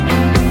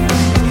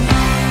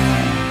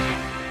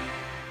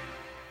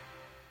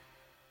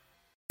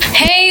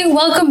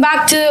everyone, welcome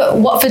back to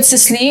What Fits the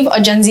Sleeve,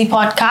 a Gen Z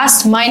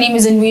podcast. My name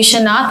is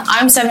Anvisha Nath.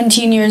 I'm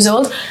 17 years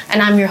old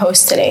and I'm your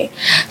host today.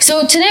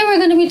 So today we're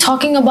going to be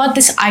talking about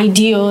this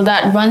ideal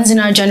that runs in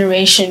our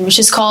generation, which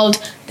is called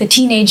the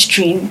teenage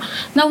dream.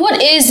 Now,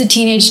 what is the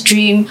teenage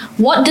dream?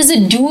 What does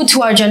it do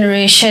to our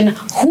generation?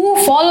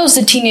 Who follows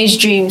the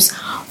teenage dreams?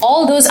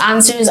 All those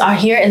answers are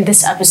here in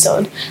this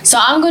episode. So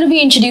I'm going to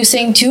be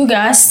introducing two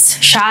guests,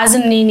 Shaz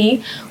and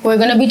Annini. We're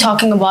going to be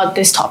talking about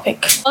this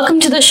topic. Welcome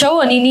to the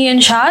show, Annini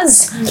and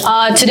Shaz.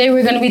 Today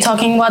we're going to be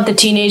talking about the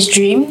teenage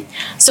dream.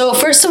 So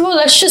first of all,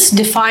 let's just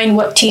define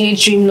what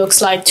teenage dream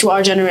looks like to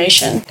our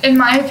generation. In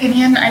my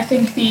opinion, I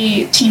think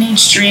the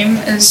teenage dream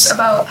is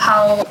about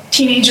how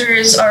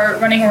teenagers are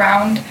running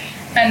around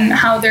and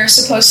how they're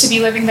supposed to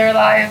be living their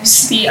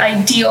lives, the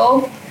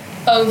ideal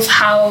of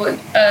how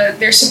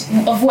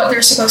of what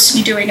they're supposed to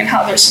be doing and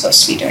how they're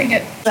supposed to be doing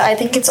it. I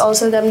think it's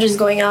also them just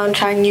going out and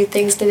trying new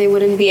things that they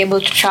wouldn't be able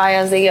to try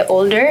as they get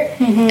older,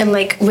 and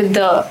like with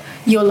the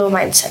YOLO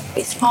mindset,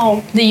 basically.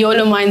 Oh, the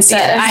YOLO mindset.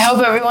 Yes. I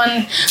hope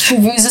everyone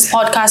who views this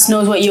podcast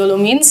knows what YOLO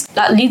means.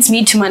 That leads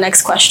me to my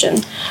next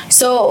question.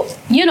 So,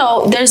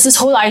 there's this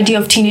whole idea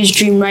of teenage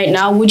dream right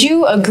now. Would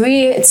you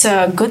agree it's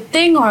a good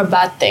thing or a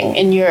bad thing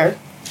in your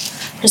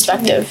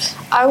perspective?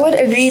 I would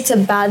agree it's a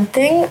bad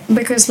thing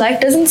because life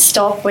doesn't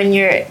stop when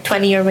you're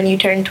 20 or when you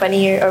turn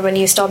 20 or when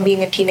you stop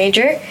being a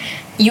teenager.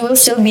 You will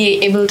still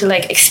be able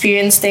to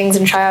experience things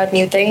and try out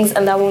new things,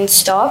 and that won't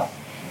stop.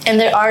 And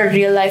there are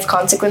real life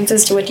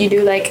consequences to what you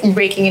do, like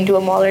breaking into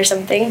a mall or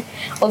something.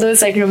 Although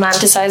it's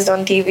romanticized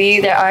on TV,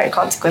 there are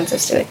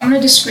consequences to it. I'm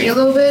going to disagree a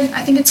little bit.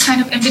 I think it's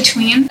kind of in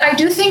between. I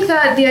do think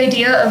that the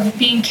idea of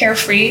being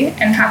carefree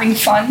and having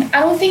fun, I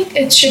don't think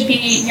it should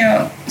be,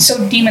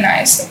 so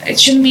demonized. It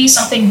shouldn't be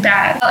something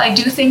bad. I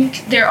do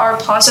think there are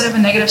positive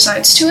and negative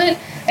sides to it.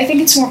 I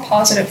think it's more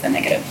positive than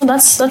negative.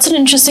 That's an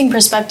interesting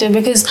perspective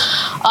because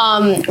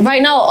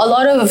right now a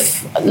lot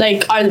of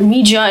our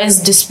media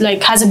is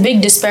has a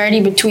big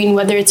disparity between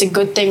whether it's a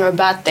good thing or a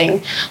bad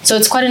thing. So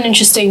it's quite an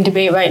interesting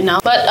debate right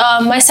now.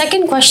 But my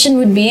second question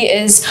would be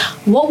is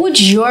what would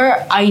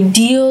your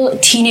ideal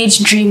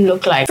teenage dream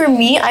look like? For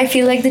me, I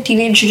feel like the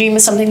teenage dream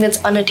is something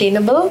that's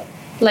unattainable.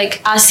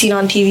 As seen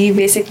on TV,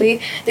 basically.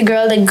 The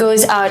girl that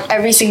goes out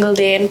every single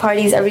day and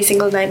parties every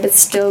single night but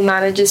still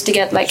manages to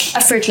get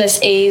effortless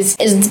A's,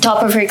 is the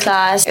top of her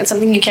class. It's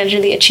something you can't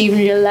really achieve in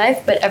real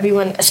life, but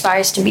everyone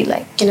aspires to be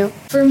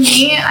For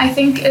me, I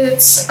think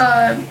it's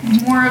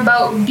more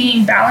about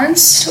being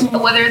balanced,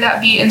 whether that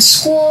be in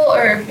school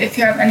or if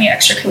you have any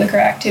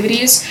extracurricular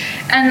activities.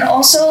 And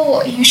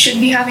also, you should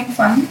be having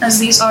fun, as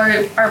these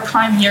are our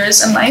prime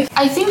years in life.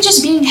 I think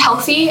just being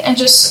healthy and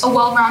just a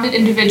well-rounded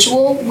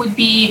individual would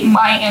be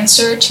my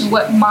answer to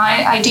what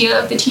my idea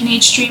of the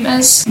teenage dream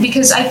is,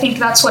 because I think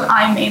that's what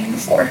I'm aiming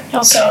for.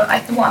 Okay. So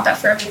I want that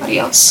for everybody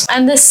else.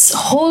 And this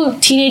whole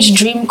teenage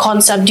dream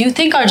concept, do you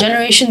think our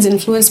generation's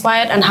influenced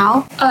by it, and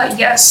how?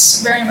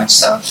 Yes, very much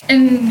so.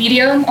 In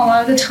media, a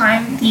lot of the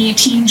time, the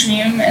teen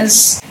dream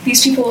is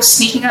these people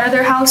sneaking out of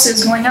their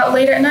houses, going out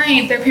late at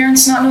night, their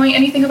parents not knowing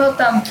anything about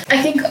them.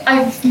 I think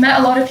I've met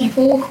a lot of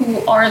people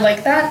who are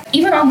like that.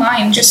 Even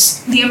online,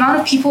 just the amount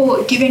of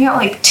people giving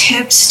out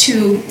tips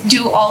to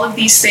do all of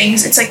these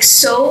things. It's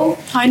so...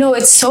 I know,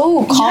 it's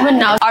so common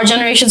now. Our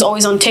generation's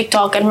always on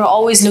TikTok and we're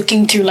always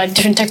looking through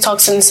different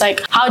TikToks, and it's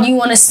how do you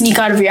want to sneak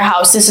out of your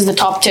house? This is the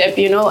top tip,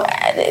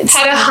 It's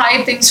how to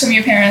hide things from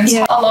your parents.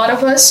 Yeah. A lot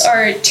of us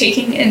are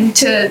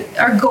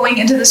going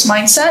into this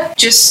mindset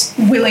just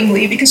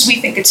willingly because we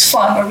think it's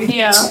fun or we think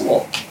it's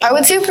cool. I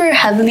would say we're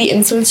heavily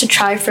influenced to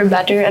try for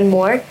better and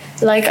more.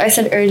 Like I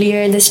said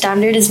earlier, the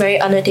standard is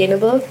very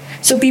unattainable.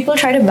 So people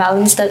try to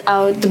balance that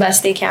out the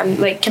best they can.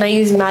 Can I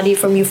use Maddie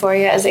from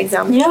Euphoria as an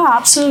example? Yeah,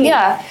 absolutely.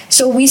 Yeah.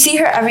 So we see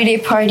her every day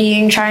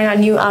partying, trying out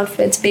new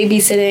outfits,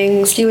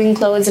 babysitting, stealing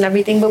clothes and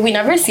everything, but we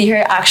never see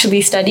her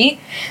actually study.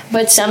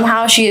 But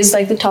somehow she is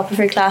the top of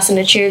her class and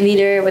a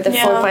cheerleader with a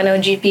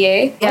 4.0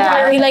 GPA. Yeah,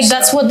 I feel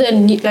that's what the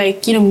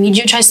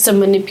media tries to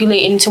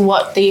manipulate into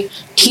what the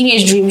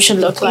teenage dream should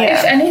look like.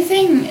 If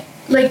anything,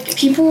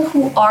 people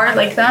who are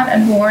like that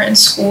and who are in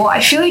school, I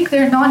feel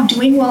they're not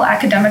doing well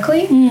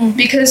academically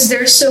because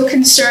they're so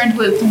concerned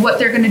with what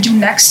they're going to do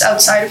next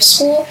outside of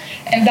school.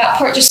 And that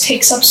part just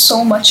takes up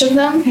so much of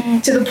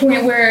them to the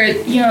point where,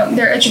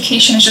 their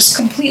education is just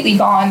completely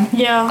gone.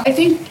 Yeah. I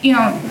think,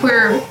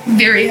 we're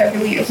very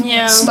heavily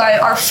influenced by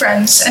our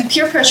friends, and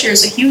peer pressure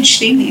is a huge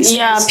thing these days.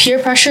 Yeah, peer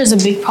pressure is a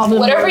big problem.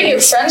 Whatever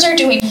your friends are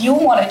doing, you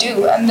want to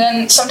do. And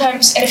then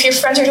sometimes, and if your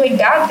friends are doing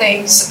bad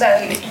things,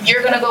 then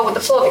you're going to go with the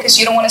flow because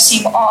you don't want to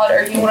seem odd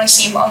or you want to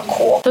seem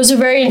uncool. Those are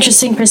very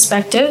interesting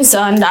perspectives,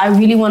 and I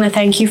really want to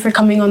thank you for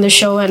coming on the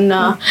show and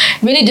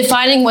really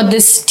defining what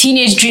this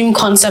teenage dream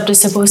concept is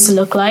supposed to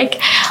look like.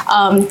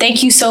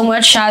 Thank you so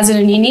much, Shaz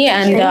and Annini,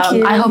 and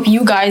I hope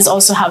you guys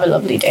also have a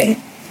lovely day.